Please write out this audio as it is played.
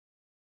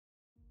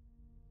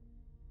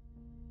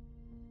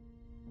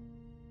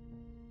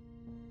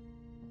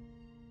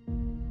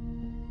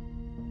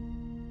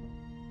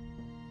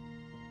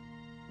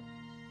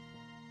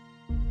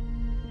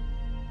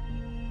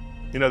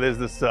You know, there's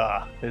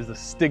the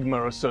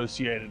stigma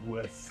associated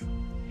with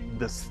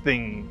this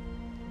thing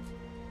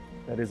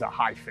that is a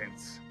high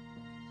fence.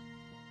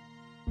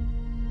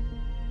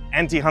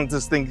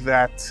 Anti-hunters think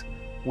that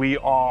we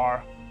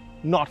are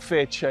not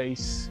fair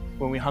chase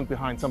when we hunt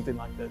behind something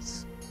like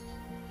this.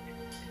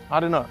 I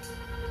don't know.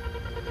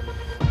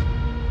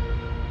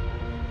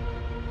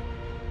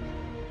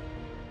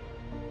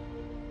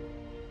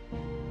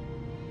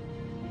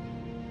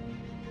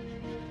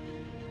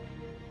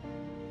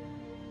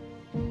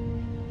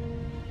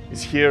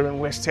 It's here in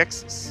West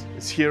Texas,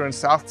 it's here in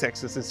South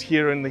Texas, it's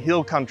here in the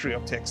hill country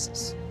of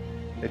Texas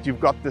that you've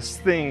got this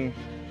thing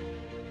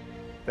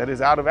that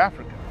is out of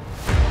Africa.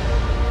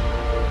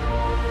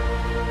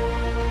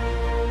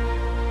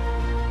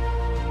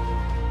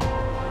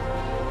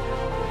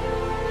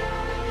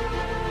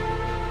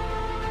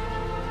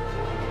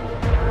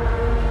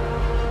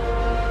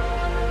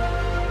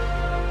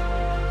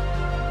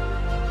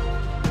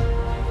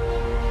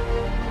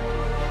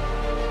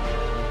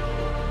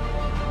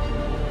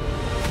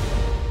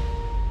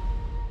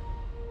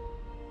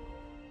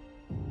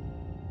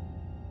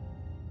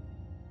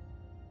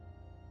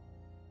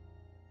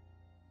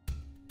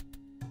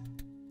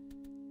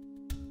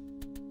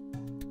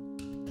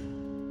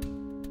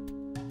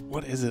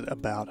 What is it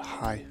about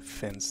high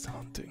fenced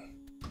hunting?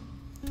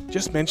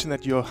 Just mention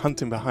that you're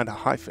hunting behind a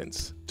high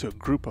fence to a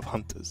group of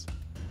hunters,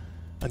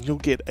 and you'll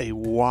get a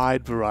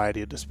wide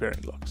variety of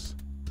despairing looks.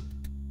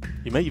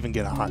 You may even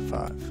get a high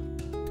five.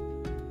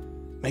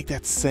 Make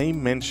that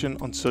same mention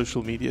on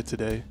social media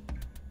today,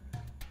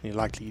 and you're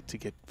likely to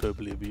get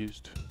verbally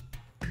abused.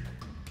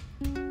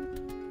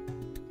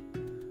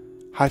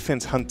 High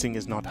fence hunting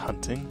is not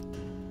hunting,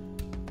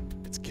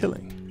 it's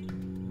killing.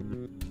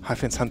 High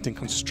fence hunting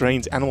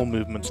constrains animal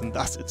movements and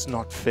thus it's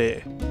not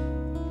fair.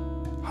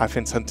 High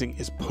fence hunting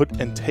is put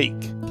and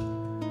take.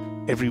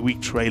 Every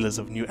week trailers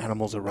of new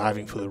animals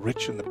arriving for the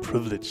rich and the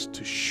privileged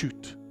to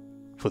shoot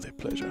for their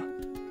pleasure.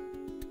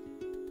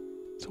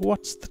 So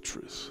what's the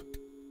truth?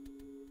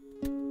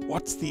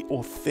 What's the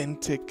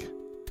authentic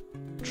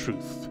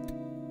truth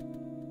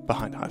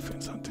behind high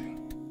fence hunting?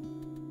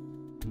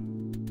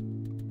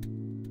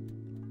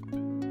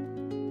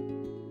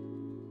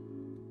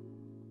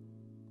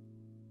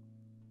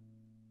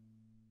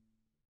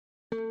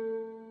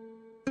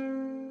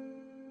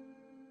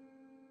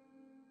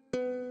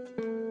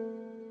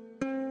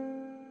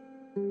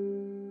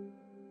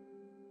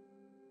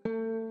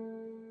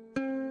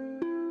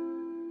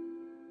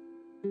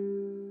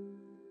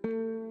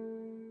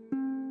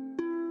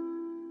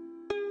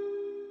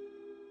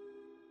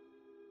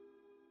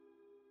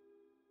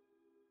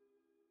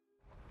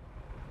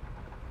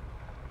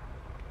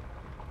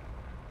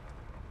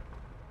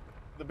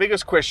 The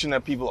biggest question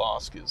that people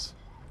ask is,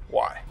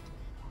 why?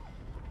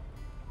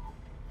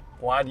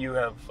 Why do you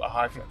have a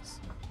high fence?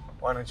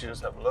 Why don't you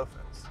just have a low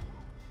fence?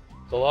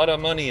 There's a lot of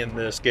money in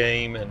this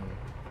game, and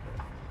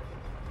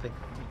I think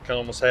you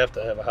almost have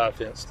to have a high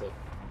fence to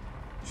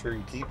ensure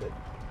you keep it.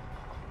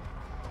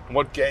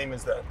 What game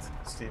is that,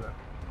 Stephen?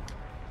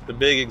 The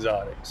big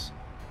exotics.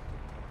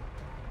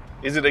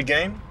 Is it a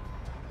game?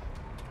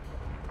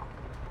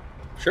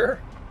 Sure.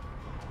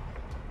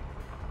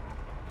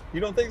 You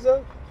don't think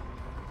so?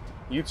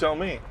 You tell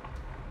me.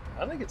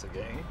 I think it's a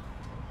game.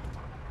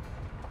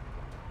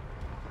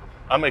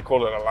 I may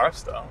call it a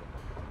lifestyle.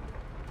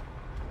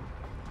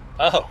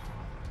 Oh.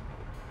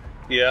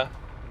 Yeah.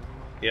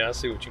 Yeah, I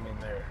see what you mean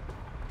there.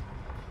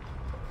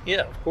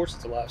 Yeah, of course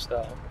it's a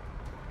lifestyle.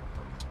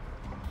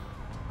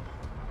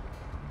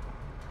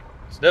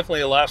 It's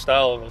definitely a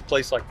lifestyle of a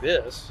place like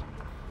this.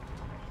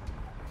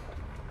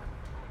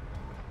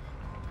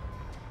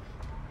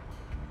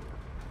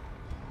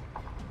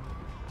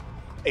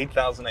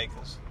 $8,000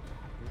 acres.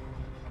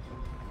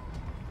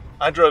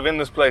 I drove in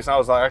this place and I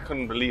was like, I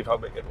couldn't believe how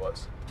big it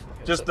was.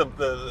 Just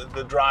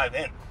the drive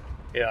in.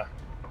 Yeah.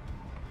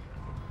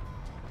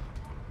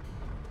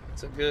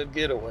 It's a good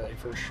getaway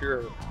for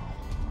sure.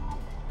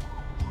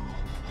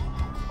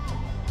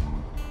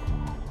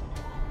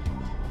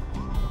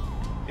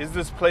 Is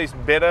this place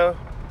better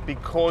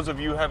because of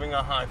you having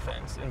a high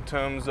fence in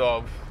terms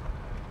of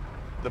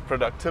the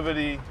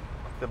productivity,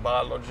 the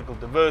biological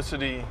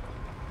diversity,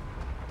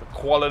 the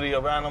quality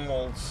of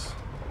animals?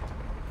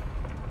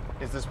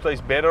 Is this place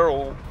better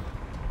or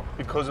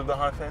because of the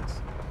high fence?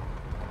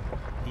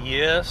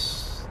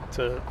 Yes,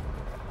 to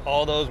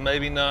all those,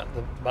 maybe not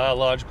the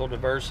biological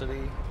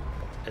diversity.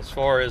 As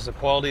far as the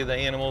quality of the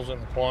animals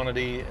and the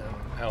quantity and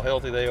how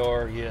healthy they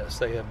are, yes,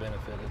 they have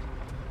benefited.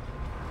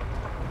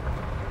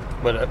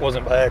 But it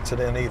wasn't by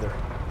accident either.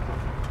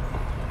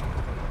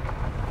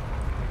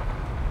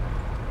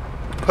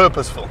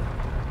 Purposeful.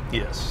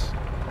 Yes.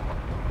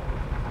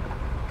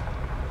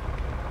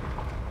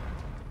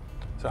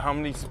 So how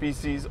many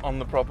species on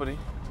the property?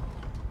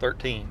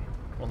 13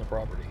 on the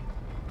property.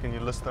 Can you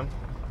list them?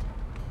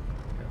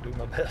 I'll do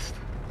my best.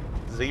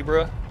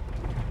 Zebra.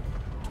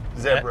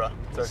 Zebra.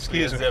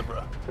 Excuse me.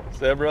 Zebra.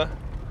 Zebra.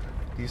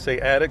 Do you say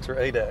addax or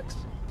adax?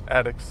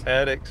 Addax.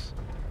 Addax.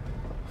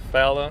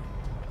 Falla.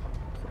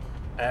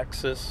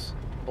 Axis.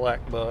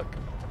 Black buck.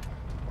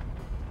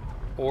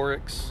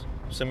 oryx,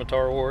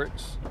 scimitar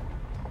oryx,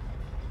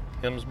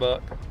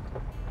 hemsbuck,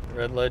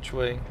 red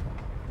lechwe,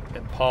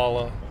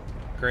 impala,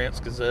 Grant's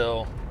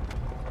gazelle,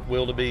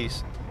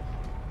 wildebeest.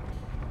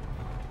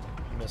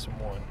 Missing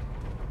one.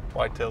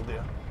 White-tailed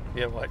deer.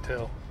 Yeah,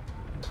 whitetail.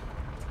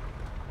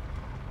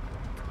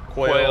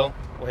 Quail.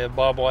 We have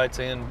bobwhites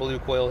and blue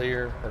quail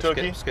here. Or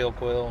Turkey? Scale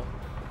quail.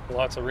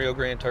 Lots of Rio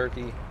Grande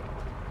turkey.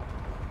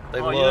 They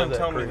Oh, love you didn't that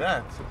tell me creek.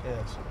 that.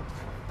 Yes.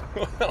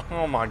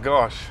 Oh my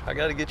gosh. I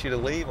got to get you to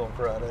leave on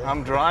Friday.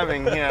 I'm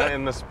driving here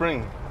in the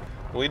spring.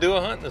 We do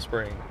a hunt in the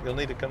spring. You'll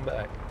need to come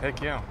back.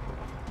 Heck yeah.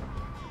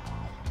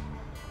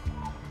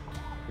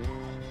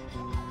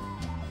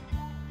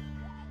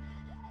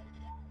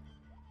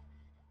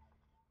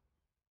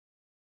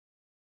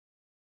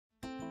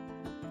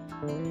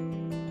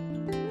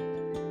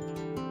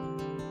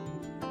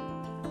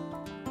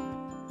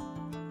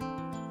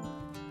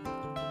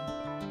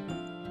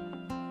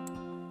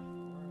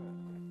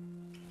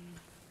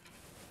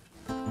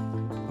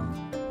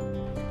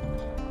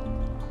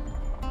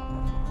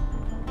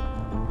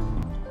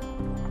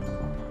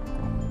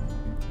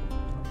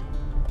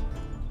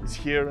 It's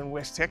here in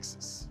West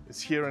Texas.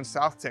 It's here in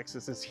South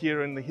Texas. It's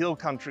here in the hill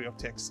country of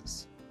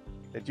Texas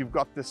that you've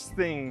got this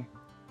thing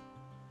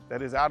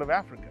that is out of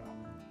Africa.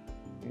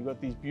 You've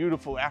got these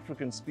beautiful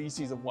African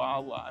species of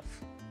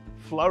wildlife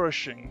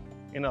flourishing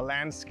in a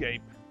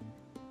landscape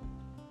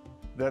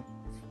that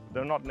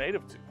they're not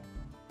native to.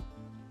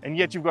 And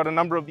yet you've got a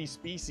number of these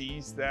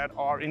species that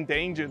are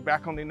endangered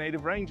back on their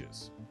native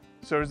ranges.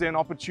 So is there an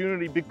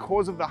opportunity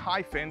because of the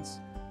high fence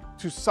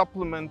to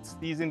supplement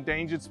these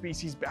endangered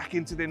species back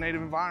into their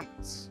native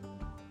environments?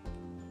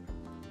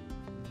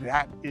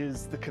 That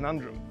is the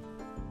conundrum.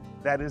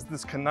 That is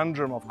this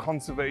conundrum of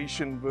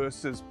conservation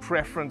versus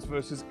preference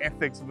versus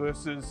ethics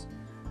versus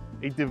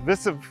a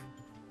divisive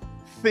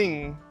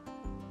thing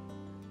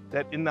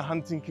that in the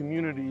hunting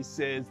community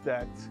says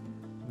that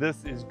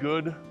this is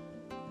good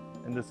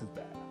and this is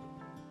bad.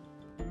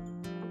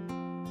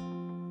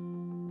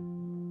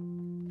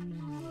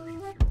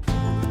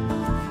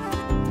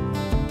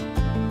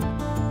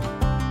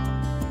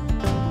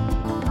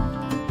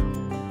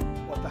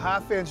 What the high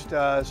fence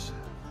does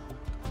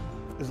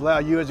is allow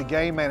you as a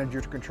game manager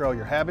to control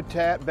your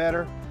habitat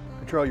better,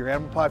 control your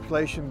animal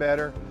population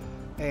better,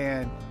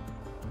 and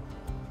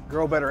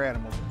grow better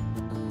animals.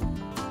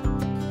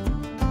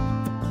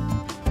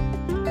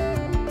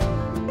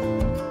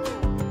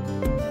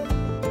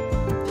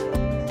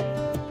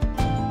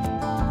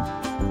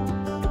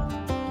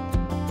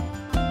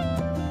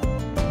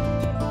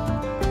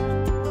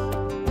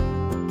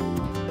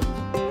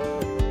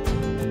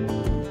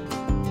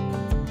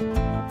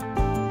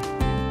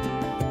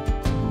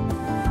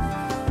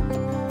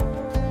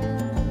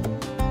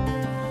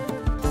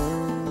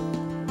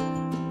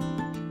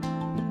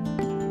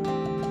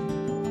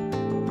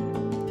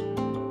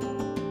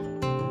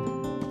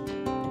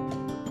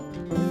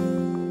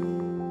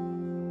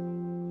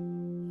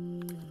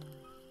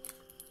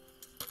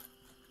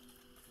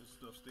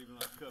 Stephen,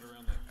 I cut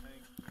around that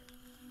tank.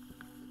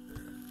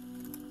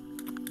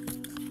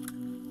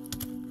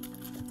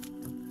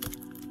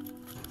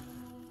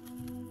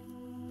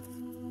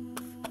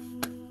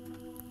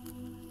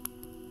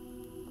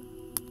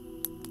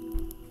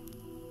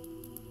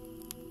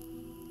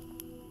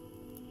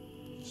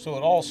 So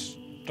it all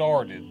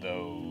started,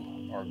 though,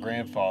 our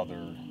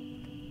grandfather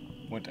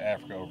went to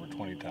Africa over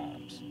 20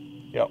 times.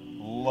 Yep.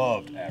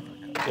 Loved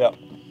Africa. Yep.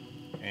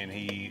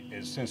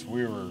 And since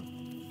we were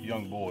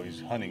young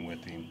boys hunting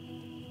with him,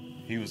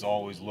 he was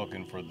always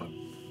looking for the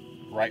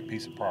right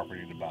piece of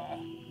property to buy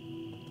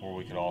where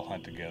we could all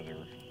hunt together,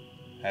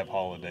 have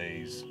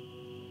holidays,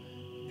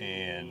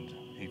 and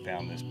he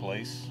found this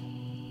place,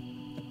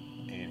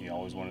 and he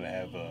always wanted to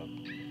have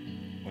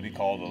what he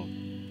called a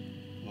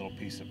little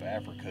piece of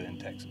Africa in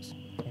Texas.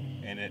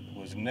 And it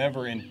was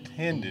never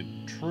intended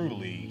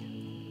truly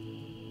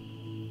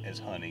as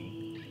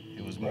hunting.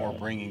 It was more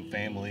bringing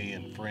family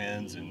and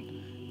friends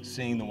and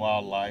seeing the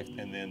wildlife,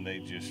 and then they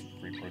just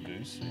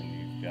reproduce, and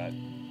you've got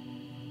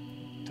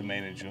to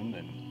manage them,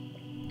 and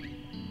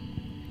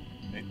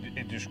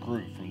it just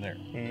grew from there.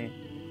 Mm-hmm.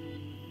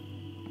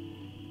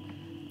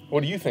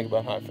 What do you think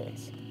about high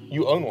fence?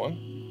 You own one.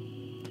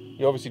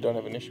 You obviously don't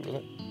have an issue with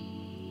it.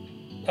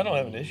 I don't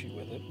have an issue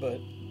with it, but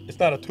it's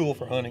not a tool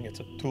for hunting. It's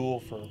a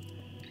tool for,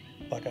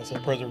 like I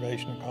said,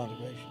 preservation and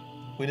conservation.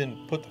 We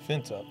didn't put the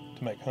fence up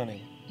to make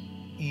hunting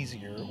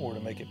easier or to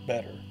make it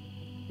better.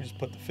 We just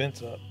put the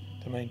fence up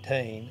to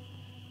maintain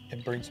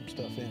and bring some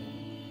stuff in.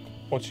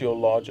 What's your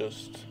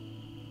largest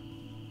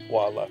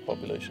wildlife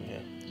population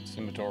here?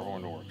 Scimitar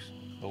horned oryx.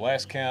 The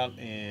last count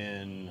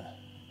in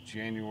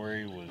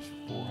January was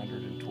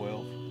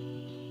 412.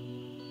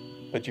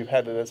 But you've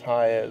had it as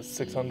high as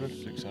 600?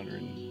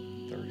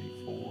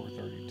 634,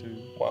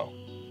 32. Wow.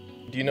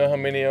 Do you know how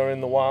many are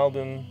in the wild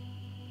in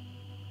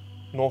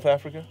North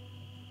Africa?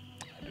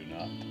 I do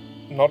not.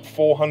 Not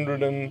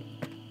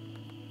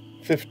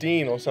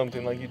 415 or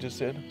something like you just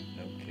said?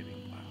 No kidding.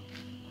 Wow.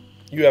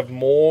 You have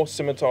more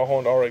scimitar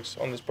horned oryx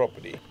on this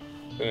property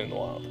than in the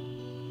wild.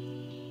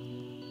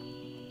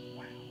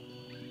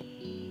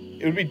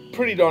 it would be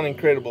pretty darn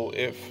incredible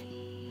if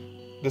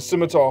the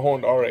scimitar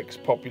horned oryx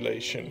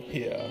population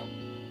here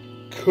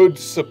could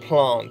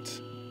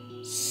supplant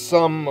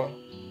some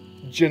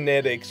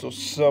genetics or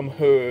some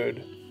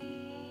herd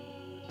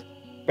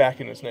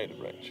back in its native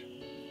range.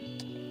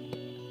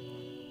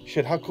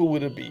 Shit, how cool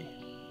would it be?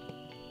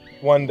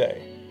 One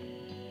day,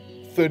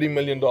 $30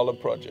 million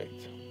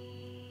project.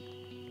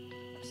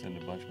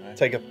 Send a bunch back.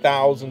 Take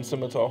 1,000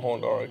 scimitar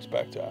horned oryx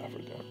back to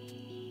Africa.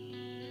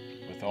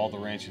 With all the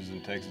ranches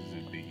in Texas,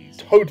 it'd be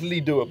easy.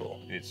 Totally doable.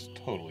 It's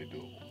totally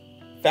doable.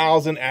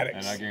 1,000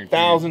 addicts. And I guarantee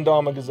 1,000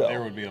 Dharma gazelle.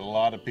 There would be a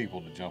lot of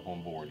people to jump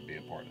on board to be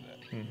a part of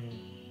that.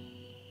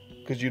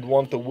 Because you'd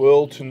want the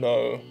world to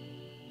know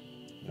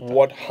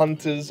what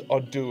hunters are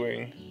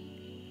doing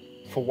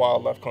for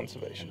wildlife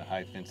conservation. And the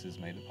high fences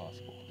made it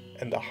possible.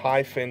 And the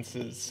high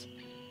fences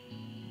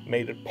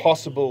made it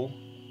possible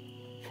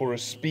for a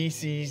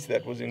species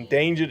that was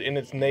endangered in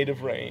its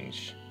native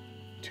range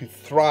to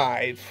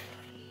thrive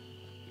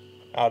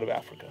out of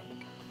Africa.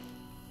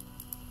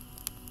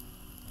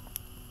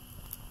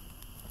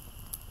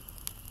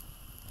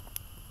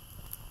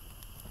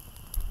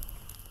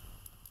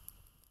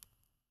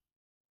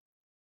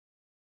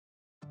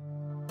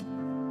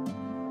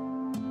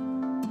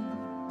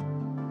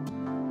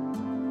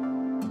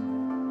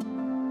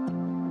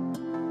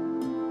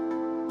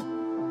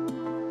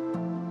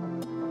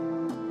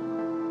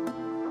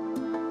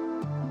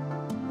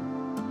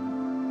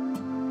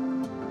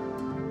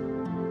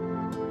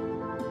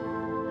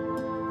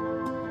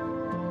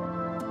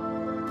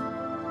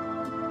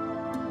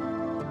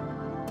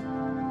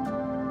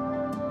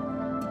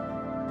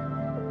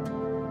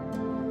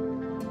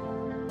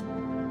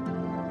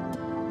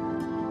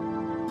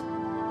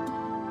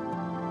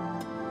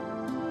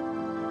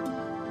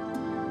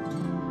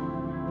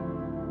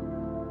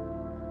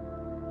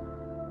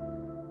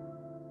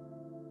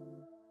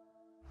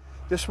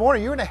 This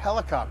morning you were in a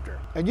helicopter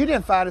and you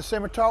didn't find a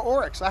scimitar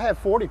oryx. I have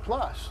 40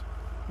 plus.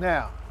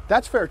 Now,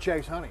 that's fair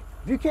chase hunting.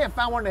 If you can't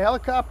find one in a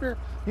helicopter,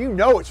 you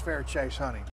know it's fair chase hunting.